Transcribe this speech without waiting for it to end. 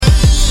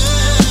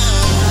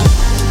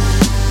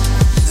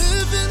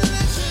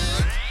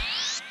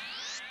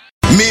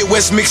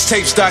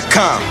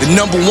MidwestMixtapes.com, the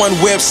 #1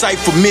 website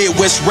for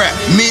Midwest rap.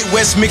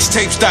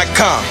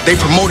 MidwestMixtapes.com. They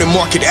promote and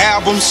market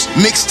albums,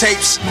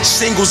 mixtapes,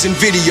 singles, and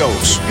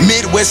videos.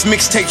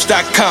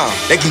 MidwestMixtapes.com.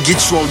 They can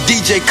get you on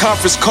DJ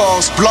conference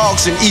calls,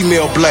 blogs, and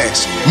email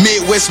blasts.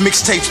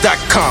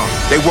 MidwestMixtapes.com.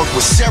 They work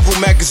with several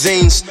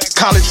magazines,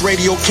 college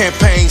radio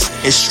campaigns,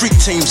 and street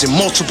teams in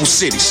multiple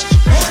cities.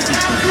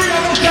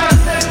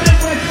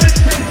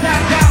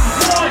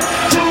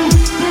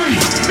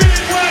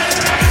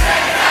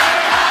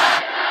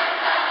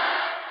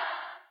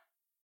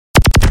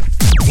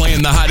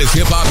 Playing the hottest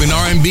hip-hop and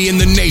R&B in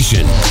the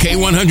nation.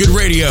 K100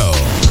 Radio.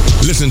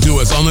 Listen to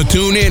us on the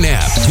TuneIn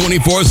app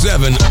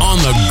 24/7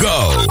 on the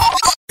go.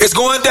 It's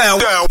going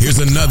down. Here's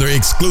another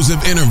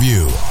exclusive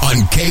interview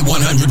on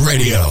K100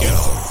 Radio.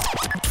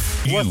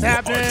 What's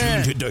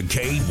happening? Tuned to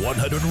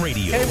K100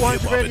 Radio.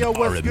 K100 Radio,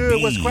 what's R&B.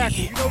 good? What's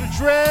cracking? You know the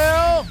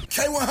drill.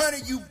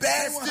 K100, you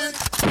bastard.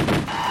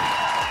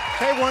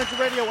 K100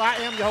 Radio, I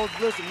am your host,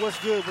 Bliss. What's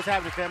good? What's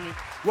happening, family?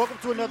 Welcome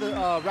to another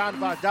round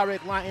of our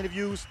direct line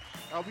interviews.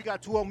 We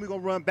got two of them. We're going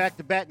to run back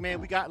to back,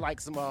 man. We got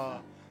like some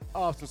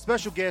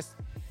special guests.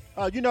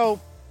 When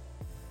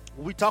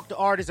we talk to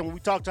artists and when we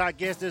talk to our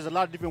guests, there's a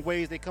lot of different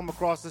ways they come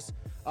across us.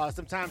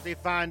 Sometimes they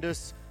find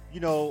us,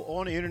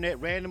 on the internet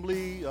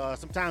randomly.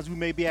 Sometimes we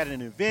may be at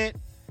an event.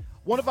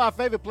 One of our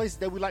favorite places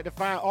that we like to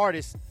find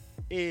artists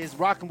is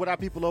rocking with our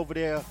people over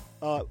there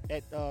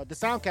at the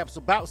Sound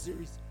Capsule Bout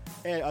Series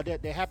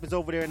that happens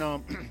over there in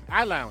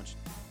iLounge.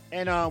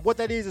 And what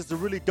that is a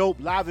really dope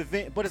live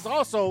event, but it's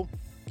also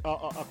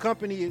a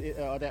company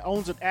that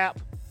owns an app.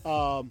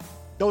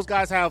 Those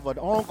guys have an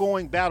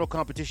ongoing battle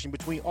competition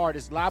between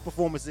artists, live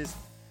performances.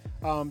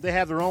 They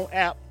have their own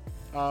app.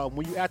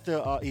 When you're at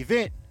the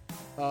event,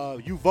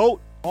 you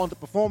vote on the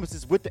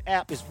performances with the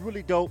app. It's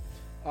really dope.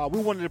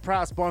 We're one of the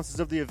proud sponsors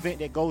of the event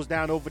that goes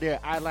down over there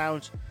at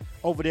iLounge,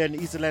 over there in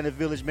the East Atlanta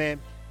Village, man.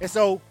 And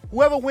so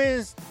whoever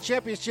wins the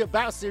championship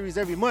bout series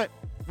every month,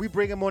 we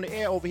bring them on the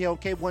air over here on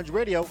K100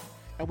 Radio,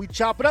 and we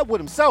chop it up with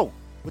them. So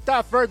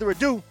without further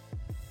ado,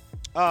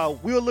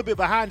 we're a little bit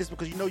behind this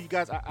because you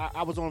guys,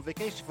 I was on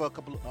vacation for a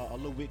couple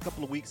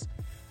of weeks,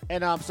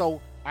 and so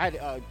I had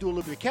to do a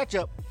little bit of catch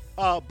up.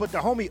 But the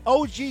homie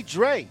OG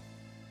DRE,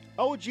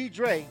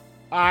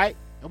 all right,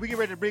 and we get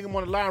ready to bring him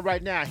on the line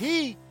right now.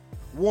 He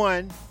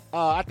won,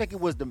 I think it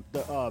was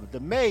the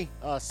May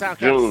Sound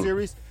Capsule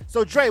series.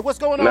 So Dre, what's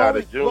going on,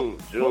 homie?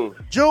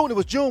 June. It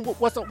was June.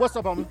 What's up,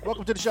 homie?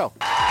 Welcome to the show.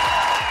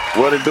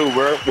 What it do,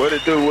 bro? What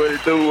it do?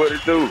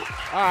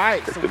 All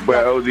right, it's the boy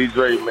OG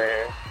DRE,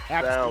 man.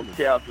 Absolutely. Sound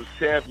Capsule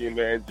champion,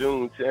 man.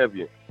 June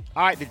champion.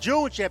 All right, the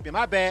June champion.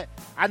 My bad.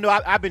 I know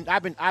I've been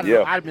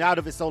out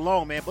of it so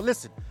long, man. But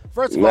listen,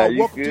 first of all,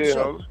 welcome to the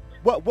show.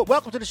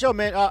 Welcome to the show,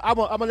 man. I'm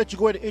gonna let you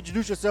go ahead and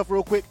introduce yourself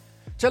real quick.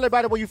 Tell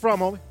everybody where you from,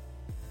 homie.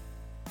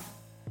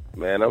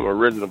 Man, I'm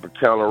original from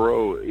County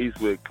Road,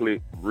 Eastwood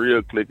clique,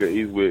 real clique of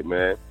Eastwood,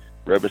 man.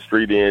 Reppin'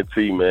 Street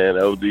NT, man.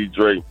 OG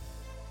DRE.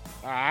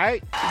 All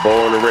right.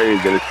 Born and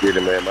raised in the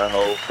city, man. My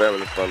whole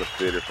family from the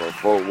city, from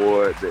Fort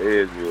Ward to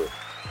Edgewood.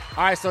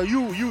 All right, so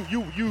you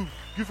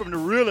from the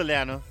real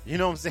Atlanta, you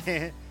know what I'm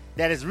saying?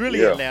 That is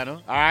really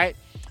Atlanta, all right?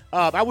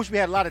 I wish we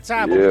had a lot of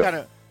time, but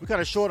we kind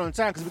of short on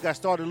time because we got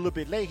started a little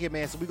bit late here,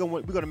 man. So we're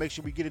gonna make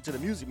sure we get into the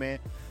music, man.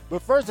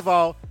 But first of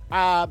all,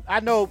 I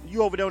know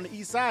you over there on the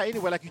east side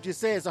anyway, like you just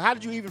said. So how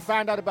did you even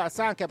find out about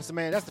Sound Capsule,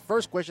 man? That's the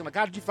first question. Like,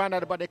 how did you find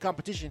out about that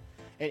competition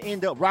and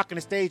end up rocking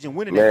the stage and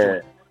winning that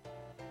joint?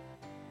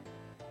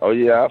 Oh,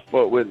 yeah, I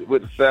fought with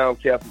the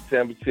Sound Capsule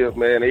Championship,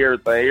 man.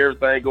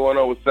 Everything going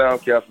on with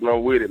Sound Capsule,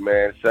 I'm with it,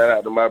 man. Shout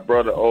out to my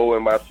brother O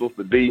and my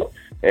sister D,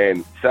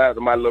 and shout out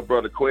to my little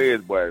brother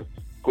Quez Boy.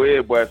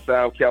 Quez Boy,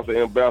 Sound Capsule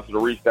ambassador,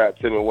 reached out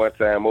to me one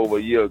time over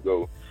a year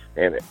ago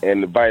and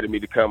invited me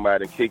to come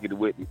out and kick it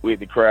with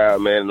the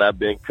crowd, man. And I've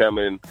been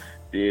coming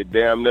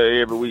damn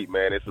near every week,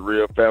 man. It's a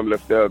real family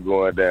affair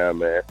going down,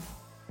 man.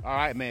 All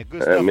right, man.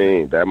 Good stuff. I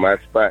mean, that's my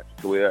spot,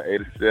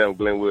 1287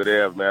 Glenwood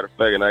Ave. Matter of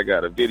fact, and I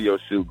got a video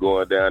shoot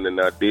going down in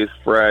this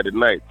Friday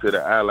night to the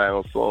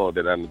iLounge song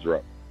that I'm going to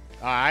drop.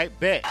 All right,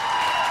 bet.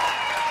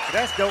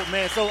 That's dope,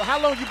 man. So how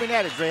long you been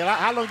at it, Dre?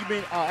 How long you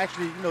been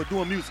actually,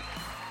 doing music?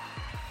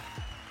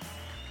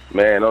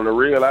 Man, on the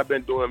real, I've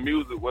been doing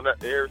music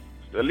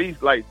at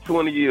least like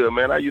 20 years,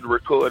 man. I used to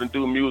record and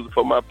do music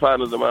for my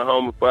partners and my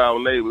homies for our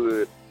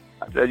neighborhood.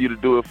 I tell you to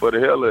do it for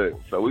the hell of it.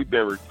 So we've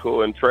been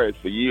recording tracks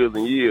for years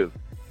and years.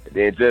 And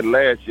then just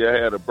last year,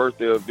 I had a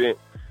birthday event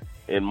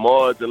in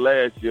March of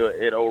last year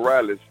at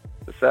O'Reilly's.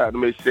 Shout out to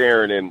Miss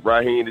Sharon and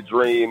Raheem the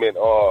Dream and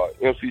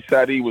MC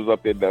Sadi was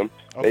up at them.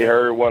 Okay. They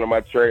heard one of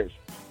my tracks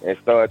and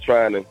started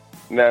trying to,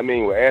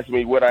 ask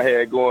me what I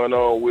had going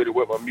on with it,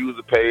 what my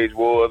music page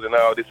was and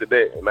all this and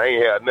that. And I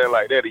ain't had nothing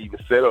like that to even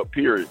set up,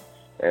 period.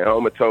 And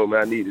homie told me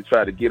I need to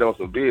try to get on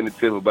some business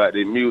tip about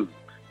this music,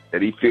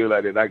 that he feel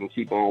like that I can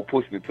keep on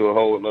pushing it to a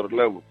whole another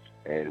level.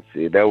 And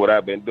see, that's what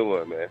I've been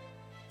doing, man.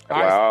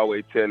 Right. I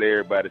always tell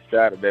everybody,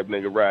 shout out that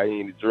nigga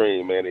Raheem the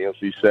Dream, man, the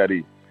MC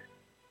Sadi.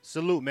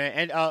 Salute, man.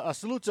 And a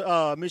salute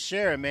to Miss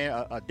Sharon,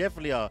 man.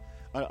 Definitely a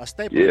a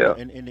staple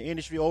in the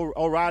industry.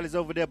 O'Reilly's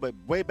over there, but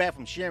way back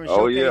from Sharon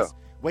Showcase,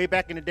 way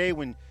back in the day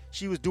when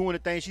she was doing the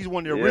thing, she's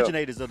one of the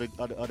originators of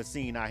the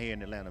scene out here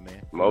in Atlanta,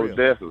 man. Most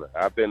definitely.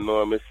 I've been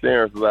knowing Miss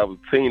Sharon since I was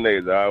a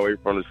teenager, all the way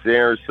from the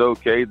Sharon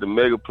Showcase, the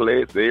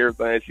Megaplex,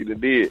 everything she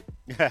did.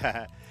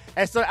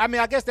 And so, I mean,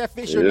 I guess that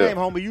fits your name,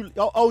 homie. You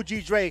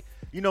OG DRE,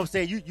 you know what I'm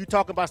saying? You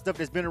talking about stuff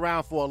that's been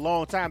around for a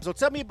long time. So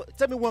tell me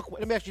one.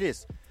 Let me ask you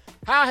this: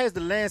 how has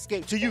the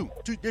landscape to you?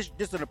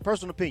 Just in a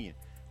personal opinion,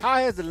 how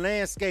has the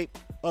landscape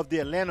of the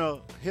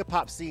Atlanta hip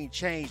hop scene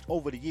changed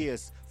over the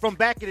years, from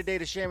back in the day,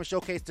 the Sharon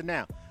Showcase, to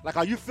now? Like,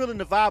 are you feeling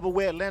the vibe of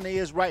where Atlanta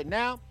is right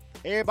now?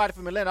 Everybody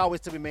from Atlanta always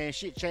tell me, man,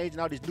 shit changing,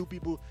 all these new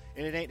people,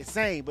 and it ain't the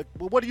same. But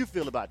what do you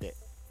feel about that?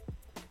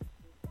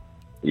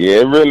 Yeah,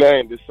 it really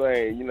ain't the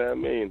same. You know what I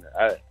mean?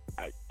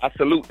 I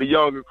salute the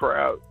younger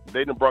crowd.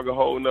 They done brought a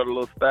whole nother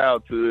little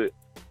style to it.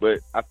 But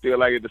I feel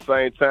like at the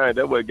same time,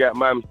 that's what got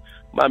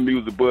my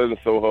music buzzing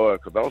so hard,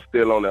 because I'm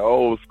still on the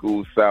old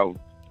school South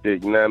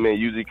shit. You know what I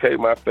mean? UGK,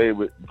 my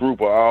favorite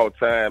group of all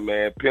time,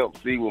 man. Pimp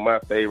C was my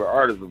favorite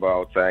artist of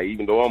all time,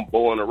 even though I'm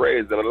born and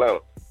raised in Atlanta.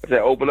 I said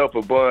open up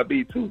for Bun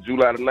B too,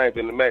 July the 9th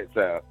in the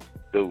Mactown.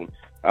 Dude,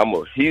 I'm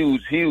a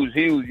huge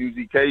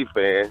UGK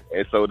fan,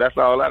 and so that's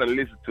all I done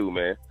listen to,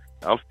 man.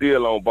 I'm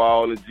still on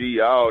Ball and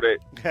G, all that.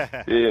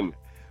 Yeah,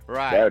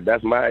 right.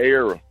 That's my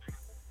era.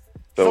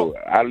 So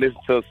I listen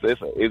to,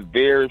 it's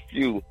very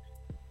few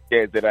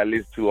cats that I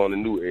listen to on the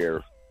new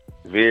era.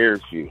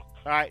 Very few.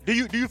 All right. Do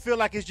you feel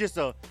like it's just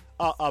a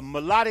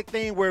melodic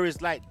thing where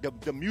it's like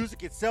the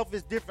music itself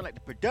is different, like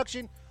the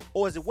production,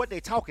 or is it what they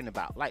talking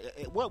about? Like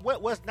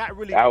what's not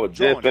really? I was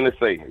just gonna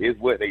say it's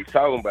what they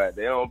talking about.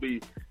 They don't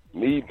be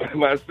me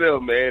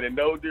myself, man, and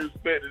no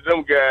disrespect to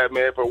them guys,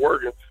 man, for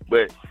working,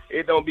 but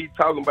it don't be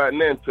talking about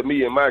nothing to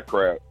me and my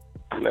crowd.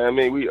 You know what I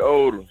mean? We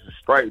older,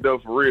 striped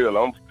up for real.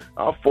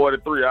 I'm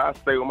 43. I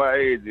stay with my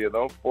age is.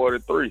 I'm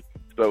 43,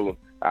 so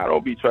I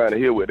don't be trying to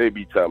hear what they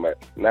be talking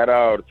about. Not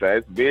all the time.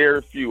 It's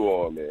very few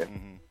on, man.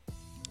 Mm-hmm.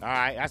 All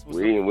right, that's what's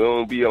we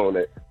don't be on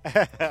that.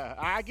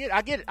 I get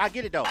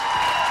it though,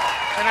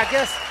 and I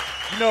guess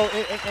you know,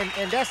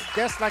 and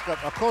that's like a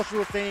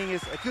cultural thing.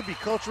 It could be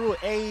cultural,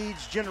 age,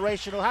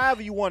 generational,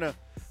 however you want to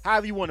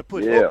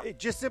put it. It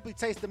just simply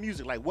taste the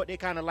music, like what they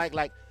kind of like.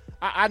 Like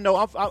I know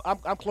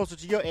I'm closer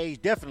to your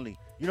age, definitely.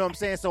 You know what I'm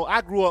saying? So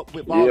I grew up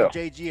with Ball and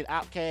JG and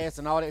Outkast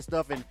and all that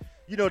stuff, and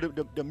you know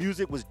the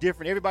music was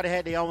different. Everybody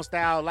had their own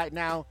style. Like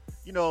now,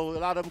 you know, a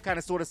lot of them kind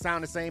of sort of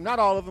sound the same. Not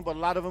all of them, but a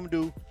lot of them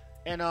do.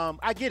 And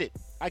I get it.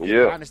 I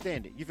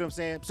understand it. You feel what I'm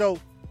saying? So,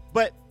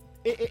 but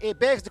it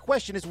begs the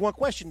question. It's one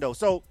question though.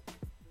 So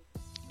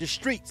the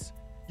streets,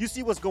 you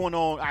see what's going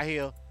on out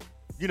here.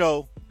 You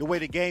know, the way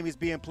the game is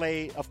being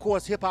played. Of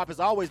course, hip hop has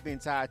always been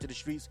tied to the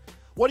streets.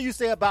 What do you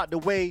say about the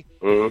way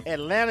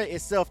Atlanta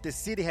itself, the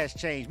city, has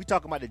changed? We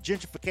talking about the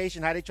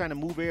gentrification, how they trying to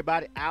move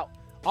everybody out,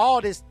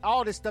 all this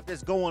stuff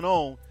that's going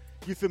on.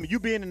 You feel me? You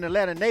being an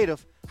Atlanta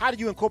native, how do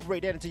you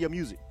incorporate that into your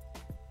music?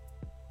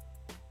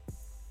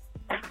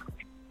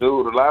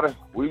 Dude,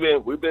 we've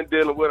been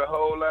dealing with a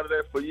whole lot of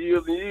that for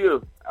years and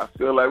years. I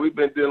feel like we've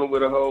been dealing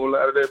with a whole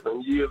lot of that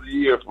from years and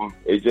years, from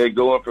AJ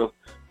going from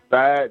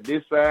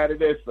this side to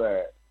that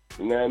side.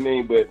 You know what I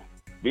mean? But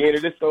being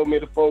that there's so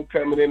many folks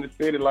coming in the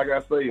city, like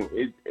I say,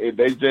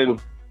 they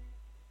just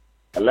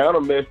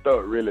Atlanta messed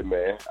up, really,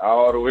 man,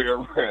 all the way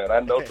around. I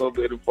know so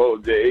many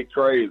folks, it's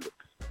crazy.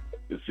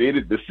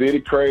 The city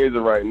crazy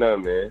right now,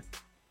 man.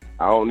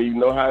 I don't even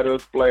know how to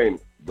explain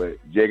it, but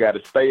you got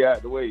to stay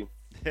out the way.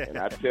 And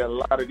I tell a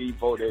lot of these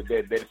folks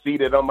that see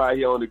that I'm out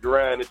here on the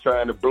grind and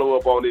trying to blow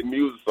up on this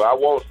music, so I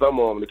want some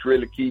of them to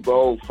really keep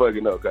on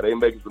fucking up, because they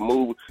making some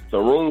moves,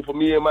 some room for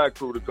me and my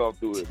crew to come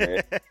through it,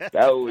 man.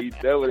 That's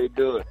what they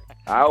doing.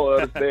 I don't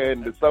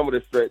understand that some of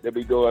the threat that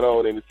be going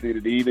on in the city.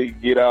 They either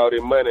get all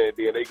their money and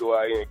then they go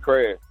out here and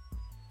crash.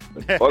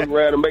 Fuck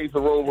around and make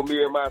some room for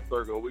me and my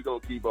circle, and we're going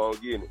to keep on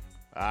getting it.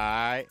 All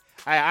right.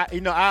 I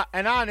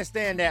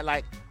understand that,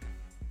 like,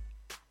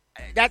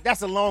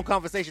 that's a long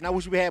conversation. I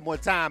wish we had more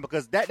time,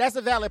 because that's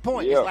a valid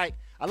point. Yeah. It's like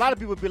a lot of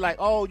people be like,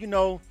 oh, you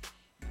know,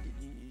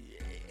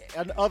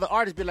 and other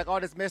artists be like, oh,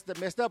 that's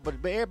messed up. But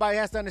everybody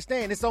has to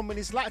understand there's so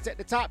many slots at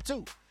the top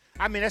too.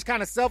 I mean, that's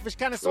kind of selfish,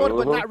 kind of sort of,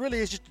 but not really.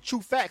 It's just the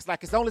true facts.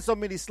 Like, it's only so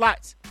many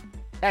slots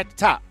at the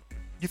top.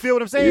 You feel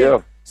what I'm saying?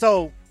 Yeah.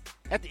 So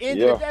at the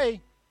end of the day,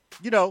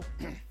 you know,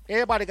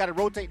 everybody got to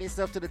rotate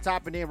themselves to the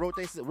top and then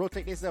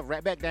rotate themselves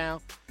right back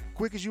down.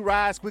 Quick as you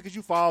rise, quick as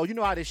you fall. You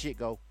know how this shit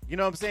go. You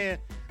know what I'm saying?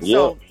 Yeah.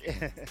 So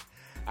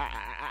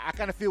I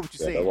kind of feel what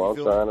you're saying. I'm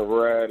trying to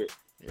ride it.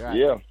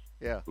 Right.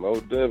 Yeah.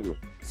 Most definitely.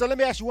 So let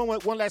me ask you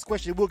one last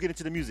question. We'll get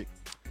into the music.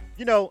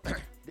 You know, the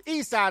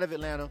east side of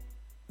Atlanta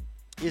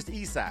is the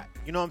east side.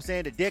 You know what I'm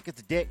saying? The deck is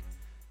the deck.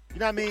 You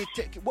know what I mean?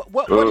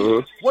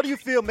 What do you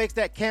feel makes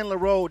that Candler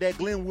Road, that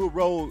Glenwood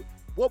Road,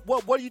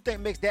 what do you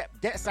think makes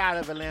that side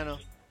of Atlanta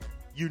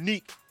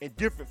unique and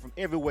different from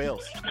everywhere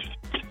else?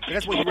 And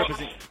that's what you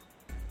represent.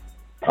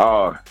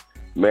 Oh,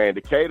 man,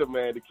 Decatur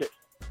ain't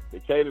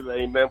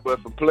nothing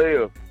but some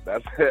players.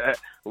 That's I'm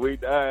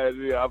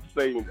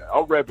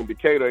repping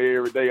Decatur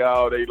every day,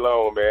 all day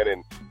long, man.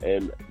 And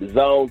And the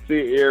Zone 6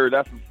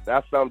 area,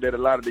 that's something that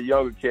a lot of the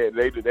younger cats,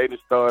 they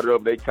just started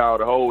up. They call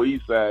the whole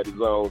east side the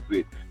Zone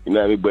 6. You know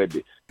what I mean? But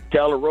the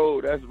Keller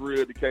Road, that's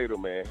real Decatur,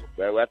 man.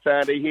 By the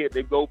time they hit,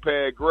 they go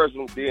past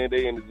Gresham, then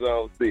they in the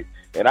Zone 6.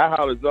 And I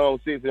holler Zone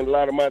 6 in a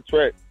lot of my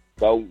tracks.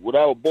 So when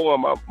I was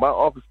born, my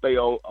uncle stayed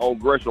on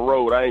Gresham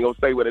Road. I ain't going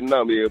to say what the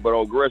number is, but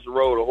on Gresham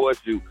Road or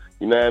Horseshoe,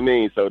 you know what I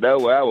mean? So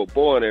that's where I was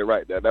born at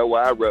right there. That's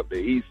why I rep the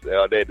east,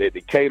 that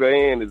Decatur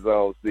and the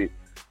Zone 6.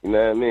 You know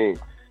what I mean?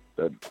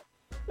 So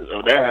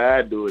that's how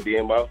I do it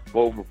then. My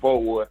 4 for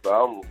 4 was, so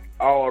I'm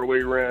all the way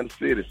around the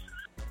city.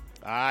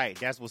 All right,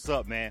 that's what's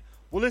up, man.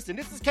 Well, listen,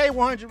 this is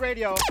K100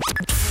 Radio.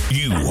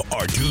 You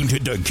are tuned to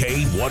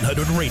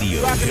K100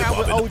 Radio, hip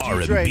hop and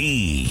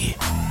R&B.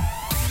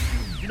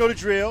 You know the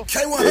drill.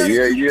 Yeah.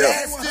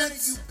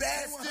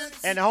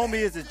 And the homie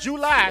is the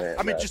June.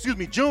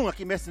 I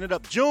keep messing it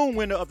up. June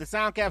winner of the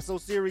Sound Capsule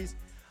series.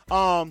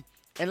 And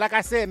like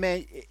I said,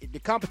 man, the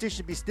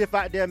competition be stiff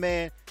out there,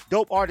 man.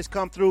 Dope artists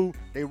come through.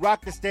 They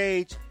rock the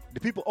stage. The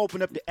people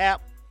open up the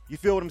app. You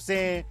feel what I'm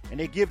saying? And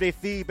they give their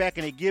feedback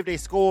and they give their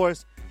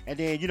scores. And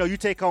then, you know, you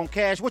take home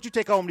cash. What you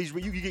take home these?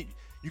 You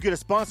get a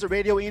sponsored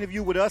radio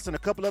interview with us and a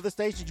couple other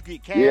stations. You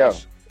get cash. Yeah.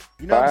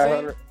 You know what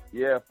I'm saying?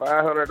 Yeah,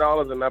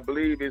 $500, and I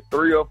believe it's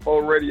 3 or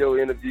 4 radio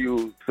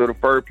interviews to the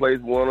first place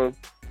winner,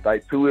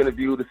 like 2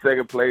 interviews to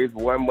second place,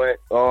 1 month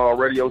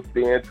radio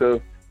spin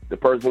to the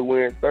person who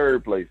wins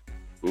third place.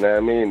 You know what I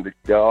mean? The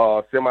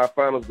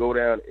semifinals go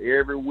down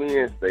every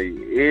Wednesday.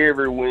 You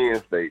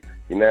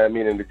know what I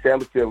mean? And the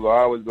championship will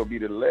always go be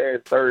the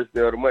last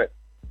Thursday of the month.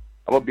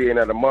 I'm going to be in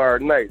there tomorrow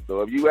night. So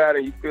if you out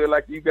and you feel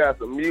like you got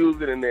some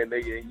music and then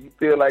you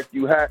feel like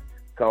you hot,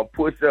 come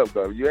push up,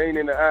 because if you ain't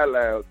in the eye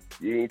lounge,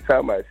 you ain't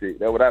talking about shit.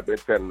 That's what I've been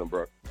telling them,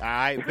 bro. All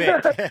right,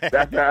 bet.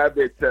 That's how I've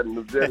been telling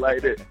them, just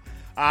like that.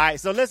 All right,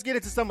 so let's get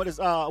into some of this.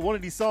 One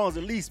of these songs,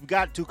 at least we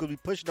got to, because we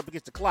pushing up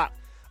against the clock.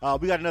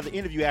 We got another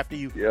interview after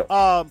you. Yeah.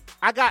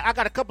 I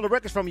got a couple of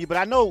records from you, but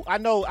I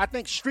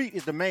think Street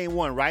is the main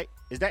one, right?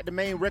 Is that the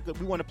main record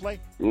we want to play?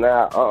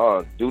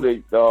 Nah, do they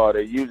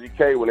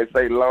UGK when they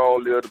say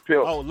Long Live the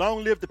Pimp? Oh,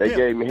 Long Live the Pimp. They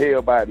gave me hell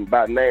about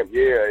name.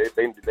 Yeah,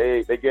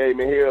 they gave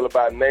me hell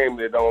about naming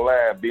it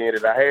online, being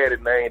that I had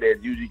it named as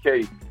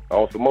UGK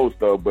on some more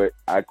stuff, but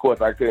of course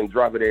I couldn't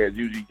drop it as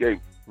UGK.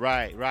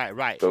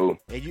 Right. So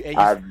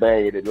I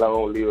banged it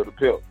Long Live the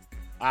Pimp.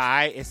 All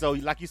right, and so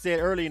like you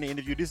said earlier in the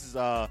interview, this is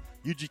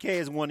UGK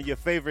is one of your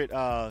favorite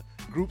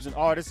groups and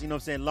artists. You know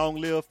what I'm saying? Long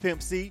Live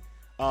Pimp C.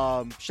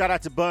 Shout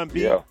out to Bun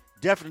B. Yeah.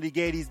 Definitely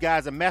gave these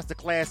guys a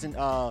masterclass in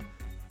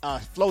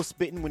flow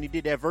spitting when he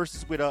did that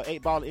versus with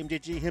 8 Ball and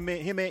MJG. Him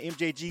and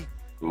MJG.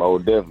 More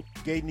definitely.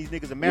 Gave these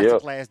niggas a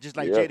masterclass just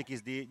like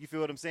Jadakiss did. You feel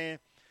what I'm saying?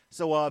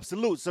 So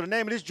salute. So the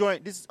name of this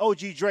joint, this is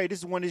OG DRE. This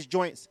is one of his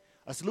joints.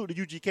 A salute to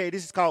UGK.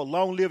 This is called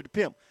Long Live the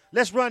Pimp.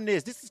 Let's run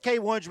this. This is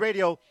K100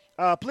 Radio.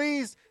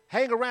 Please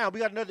hang around. We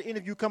got another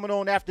interview coming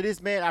on after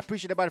this, man. I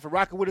appreciate everybody for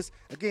rocking with us.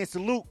 Again,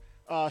 salute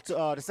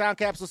to the Sound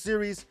Capsule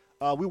series.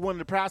 We one of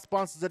the proud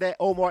sponsors of that.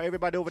 Omar,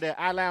 everybody over there,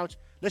 iLounge.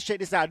 Let's check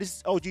this out. This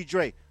is OG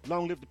DRE.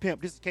 Long Live the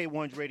Pimp. This is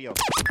K100 Radio.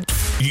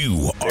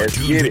 You are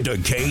tuned to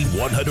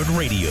K100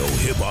 Radio,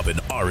 hip hop and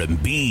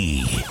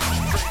R&B.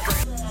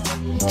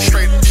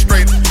 Straight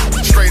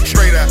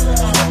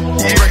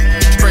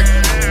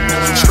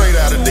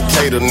out of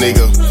Decatur,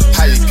 nigga.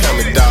 How you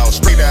coming, dog?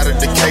 Straight out of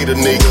Decatur,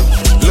 nigga.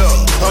 Look,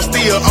 I'm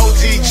still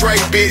OG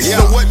DRE, bitch.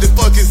 So what the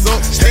fuck is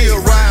up?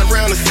 Still riding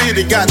around the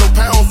city, got no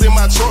pounds in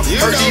my trunk.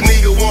 Heard these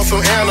niggas want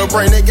some animal,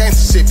 bring that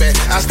gangsta shit back.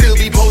 I still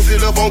be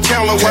posted up on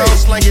counter while I'm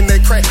slanging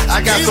that crack.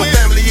 I got some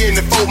family in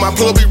the fold, my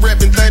plug be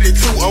reppin' 32.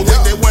 I'm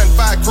with that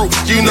 1-5 crew.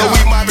 You know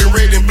we mobbing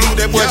red and blue.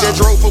 That boy just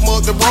drove from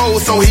up the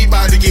road, so he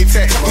bout to get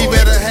taxed. He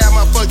better have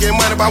my fucking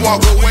money. If I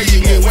walk away,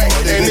 you get whacked.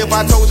 And if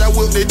I told you I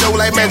whipped the dough,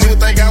 like man, you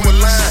think I was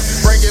lying?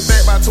 Bring it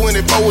back by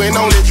 24 and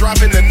only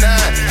dropping the 9.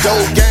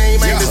 Dope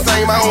game ain't the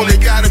same. I only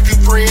got a few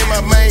friends.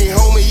 My main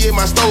homie in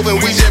my stove and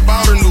we just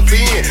bought a new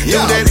bin. Do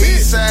that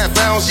east side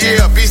bounce,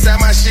 yeah, bitch, that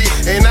my shit.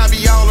 And I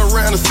be all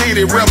around the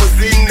city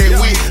representing that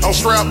we. I'm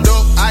strapped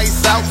up,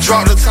 ice out,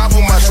 drop the top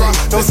of my truck.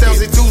 Them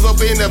 72s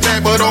up in the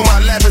back, but on my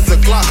lap is a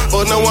clock.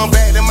 But no, I'm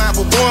back to my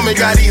performance.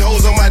 Got these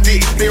hoes on my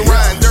dick. Been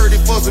riding dirty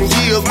for some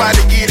years, about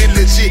to get it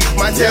legit.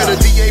 Might tell the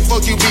DA,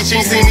 fuck you, bitch,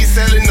 ain't seen me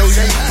selling no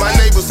shit. My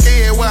neighbor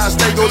scared where I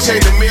stay, gon'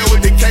 change the mail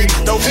with the cake.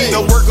 Don't keep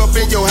no work up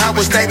in your house,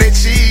 but stack that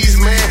cheese,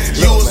 man.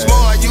 You a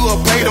smart, you a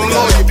pay them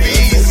lawyer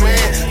bees,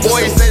 man.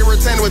 Boy, say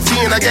return with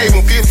 10, I gave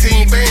him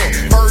 15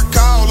 band. First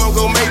call, I'm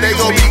gon' make, they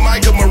gon' be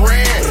Michael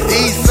Moran.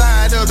 East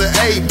side of the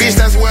A, bitch,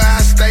 that's where I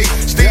stay.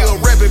 Still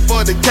reppin'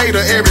 for Decatur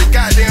every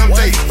goddamn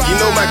day. You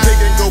know my clique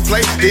ain't gon'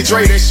 play. They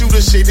Dre, that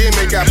shooter shit, they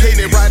make got paid.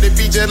 They ride the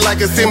beat just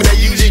like a sim, that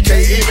UGK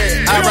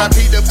image. I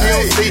repeat the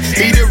PLC,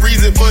 he the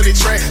reason for the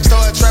track.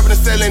 Started trapping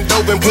and selling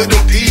dope and put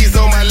them D's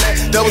on my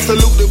lap. Double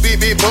salute the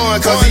big bun,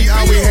 cause he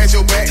always had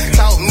your back.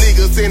 Talk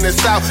niggas in the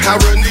south, how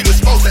real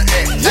niggas supposed to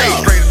act. Hey,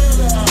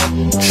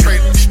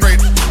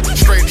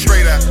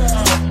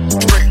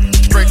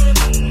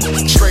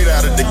 straight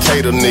out of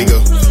Decatur,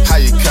 nigga. How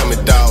you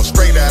coming, dog?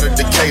 Straight out of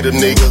Decatur,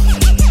 nigga.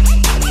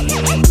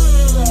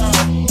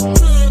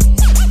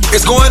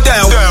 It's going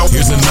down.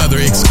 Here's another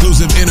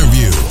exclusive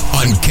interview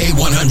on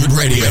K100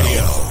 Radio.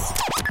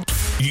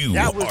 You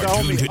That was the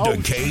are tuned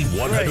homie to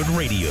K100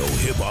 Radio,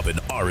 hip hop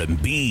and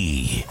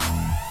R&B.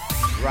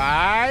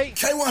 Right?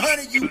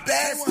 K100, you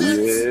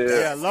bastard.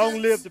 Yeah, long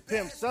live the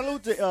pimp.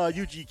 Salute to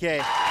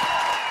UGK. All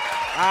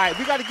right,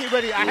 we got to get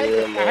ready. I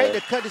hate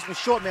to cut this one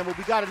short, man, but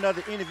we got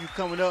another interview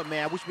coming up,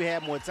 man. I wish we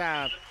had more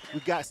time. We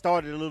got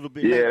started a little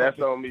bit late. Yeah, that's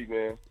on me,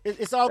 man.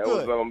 It's all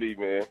good. That was on me,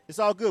 man. It's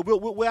all good.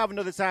 We'll have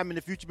another time in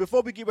the future.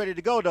 Before we get ready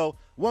to go, though,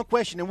 one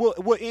question, and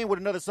we'll end with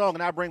another song,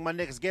 and I'll bring my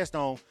next guest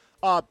on.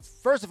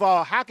 First of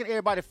all, how can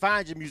everybody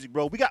find your music,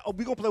 bro? We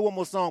gonna play one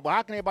more song, but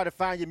how can everybody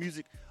find your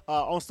music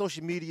on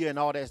social media and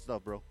all that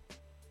stuff, bro?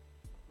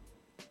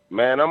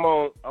 Man, I'm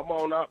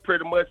on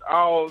pretty much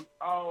all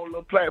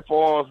the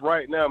platforms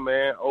right now,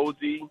 man.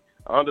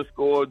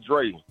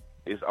 OG_DRE.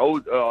 It's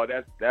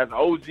that's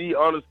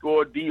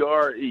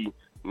OG_DRE.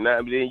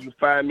 Now then you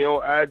find me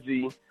on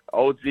IG,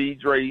 OG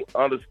DRE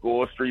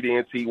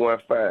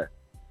 _StreetNT15.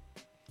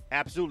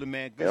 Absolutely,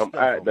 man. Good I'm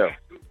stuff, out bro. there.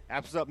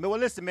 Absolutely. Well,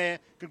 listen, man.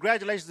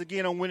 Congratulations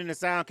again on winning the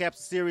Sound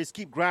Capsule Series.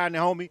 Keep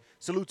grinding, homie.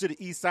 Salute to the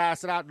East Side.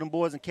 Shout out to them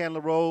boys in Candler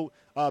Road.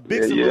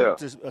 Big salute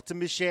to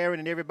Miss Sharon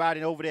and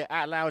everybody over there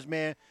at Lounge,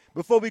 man.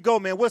 Before we go,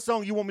 man, what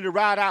song you want me to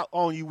ride out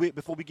on you with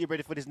before we get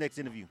ready for this next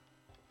interview?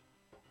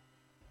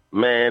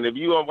 Man,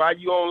 while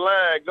you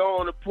online, go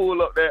on and pull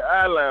up that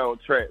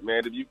iLounge track,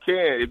 man. If you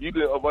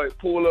can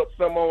pull up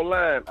some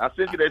online. I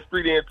sent you that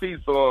Street NT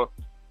song.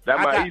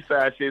 That my East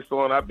Side shit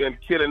song. I've been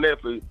killing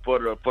that for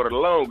the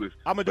longest.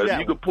 I'm gonna do but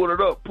that. If you can pull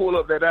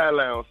up that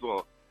iLounge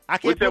song. I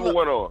can't Whichever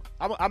one on.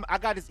 I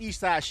got this East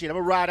Side shit. I'm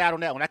gonna ride out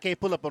on that one. I can't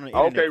pull up on the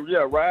internet. Okay,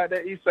 yeah, ride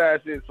that East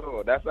Side shit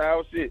song. That's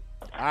our shit.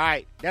 All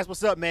right, that's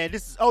what's up, man.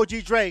 This is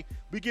OG DRE.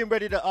 We getting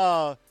ready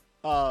to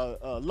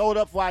load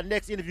up for our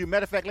next interview.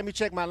 Matter of fact, let me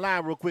check my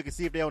line real quick and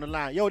see if they're on the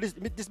line. Yo, this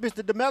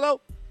Mr. DeMello?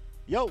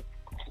 Yo.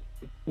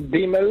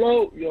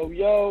 D-Mello,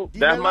 yo.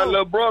 That's my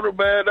little brother,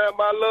 man. That's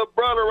my little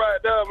brother right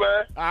there,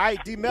 man. All right,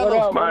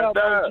 DeMello. What up,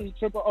 dad. OG,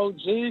 triple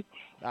OG.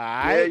 All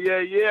right.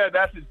 Yeah.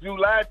 That's the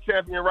July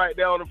champion right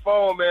there on the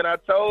phone, man. I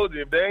told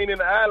you. If they ain't in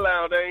the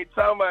iLounge, they ain't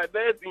talking about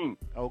that team.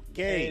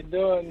 Okay. Ain't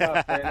doing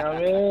nothing.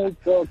 I mean,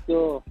 so.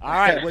 All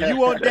right, well,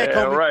 you on deck,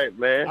 homie. All right,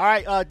 man. All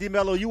right,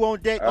 DeMello, you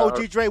on deck.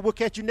 OG DRE, we'll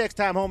catch you next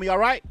time, homie, all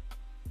right?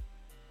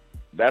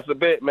 That's a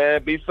bet,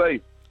 man. Be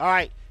safe. All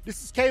right.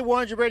 This is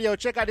K100 Radio.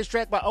 Check out this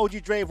track by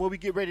OG DRE before we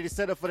get ready to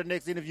set up for the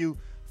next interview.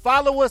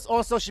 Follow us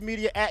on social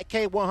media at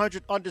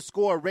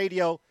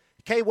K100_radio.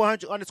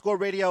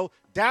 K100_radio.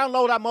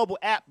 Download our mobile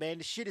app, man.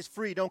 This shit is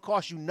free. Don't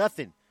cost you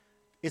nothing.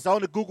 It's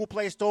on the Google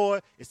Play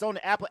Store. It's on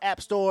the Apple App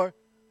Store.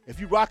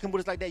 If you rocking with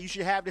us like that, you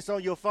should have this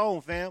on your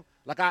phone, fam.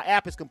 Like, our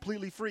app is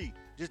completely free.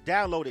 Just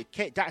download it.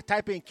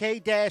 Type in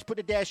K-, put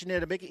the dash in there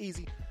to make it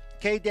easy.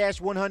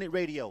 K-100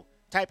 Radio.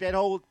 Type that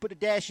whole, put the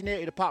dash in there,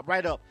 it'll pop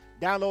right up.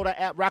 Download our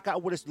app, rock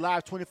out with us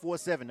live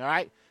 24/7, all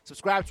right?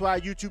 Subscribe to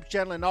our YouTube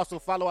channel and also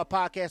follow our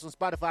podcast on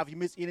Spotify. If you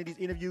miss any of these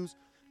interviews,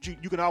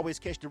 you can always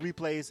catch the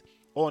replays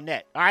on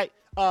that, all right?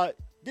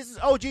 This is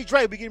OG DRE.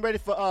 We're getting ready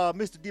for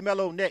Mr.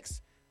 DeMello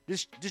next.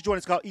 This joint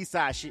is called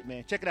Eastside Shit,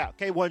 man. Check it out.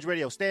 K100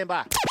 Radio. Stand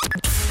by.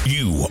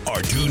 You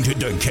are tuned to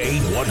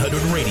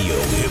K100 Radio,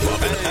 hip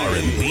hop and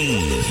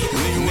R&B.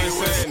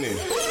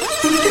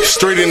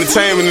 Straight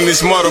entertainment in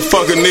this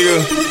motherfucker,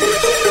 nigga.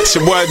 It's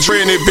your boy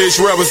Dre and that bitch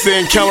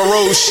representing Keller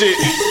Road shit.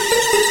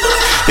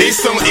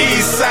 It's some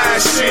East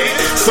Side shit,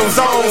 some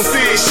Zone 6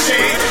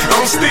 shit.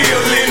 I'm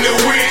still in the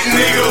whip,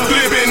 nigga,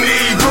 flipping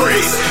these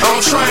bricks. I'm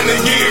trying to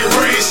get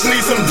rich,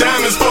 need some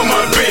diamonds for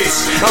my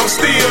bitch. I'm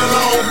still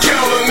on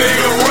Keller,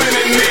 nigga,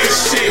 running this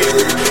shit.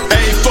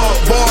 Hey, fuck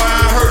boy,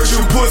 I heard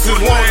you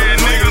pussies want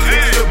a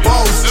nigga. The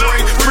boss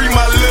straight, free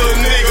my little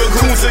nigga.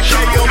 Goons and K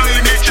on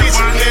in this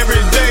kitchen every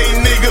day,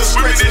 nigga,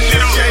 stretching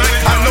this shit.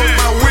 I know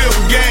my whip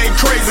gang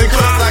crazy,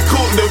 cause I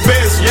cook the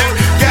best work.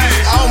 Got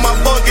all my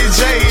bucket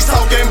J's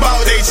talking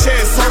about they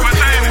chest hurt.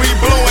 And we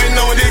blowing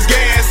on this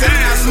gas, and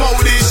I smoke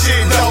this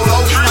shit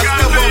dolo. I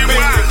step up in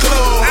the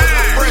club,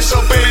 fresh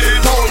up in this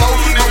polo.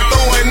 I'm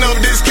throwing up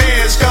this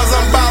cash, cause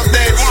I'm about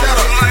that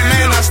cheddar.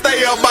 Man, I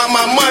stay up by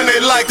my money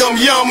like I'm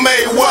Young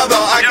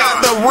Mayweather. I got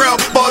the rep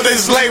for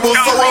this label,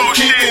 so I'm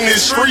keeping it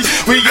street.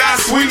 We got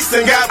sweets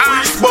and got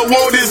freaks, but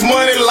want this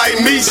money like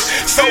me.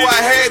 So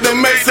I had to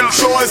make some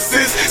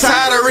choices.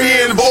 Tired of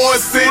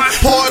reinvoicing.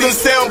 Pour them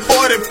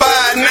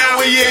 745, now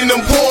we in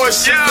them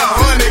Porsche.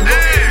 100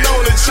 grand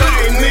on the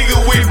chain, nigga,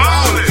 we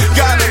ballin'.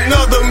 Got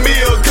another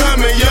meal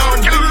coming,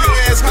 young big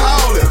ass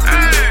callin'.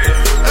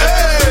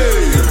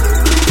 Hey,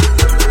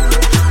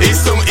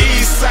 it's some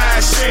East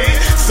Side shit,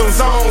 some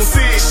Zone 6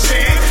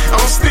 shit.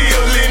 I'm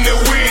still in the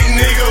whip,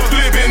 nigga,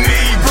 flipping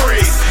these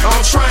bricks.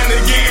 I'm trying to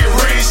get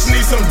rich,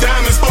 need some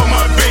diamonds for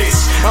my bitch.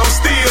 I'm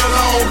still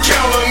on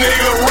Keller,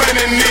 nigga,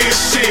 running this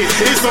shit.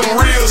 It's some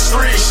real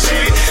street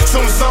shit,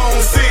 some Zone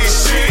 6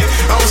 shit.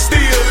 I'm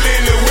still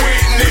in the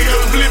whip,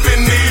 nigga,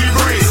 flipping these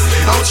bricks.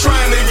 I'm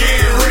trying to get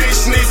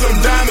rich, need some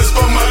diamonds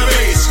for my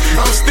bitch.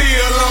 I'm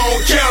still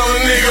on Keller,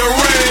 nigga,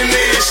 running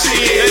this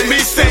shit. Let me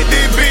set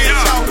this bitch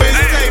off and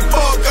say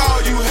fuck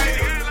all you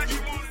haters.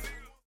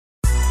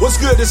 what's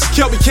good? This is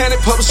Kelby Cannon,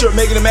 publisher of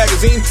Making It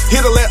Magazine,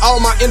 here to let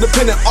all my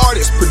independent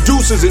artists,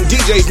 producers, and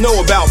DJs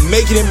know about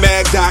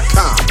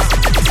MakingItMag.com.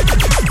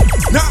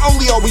 Not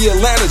only are we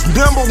Atlanta's #1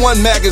 magazine,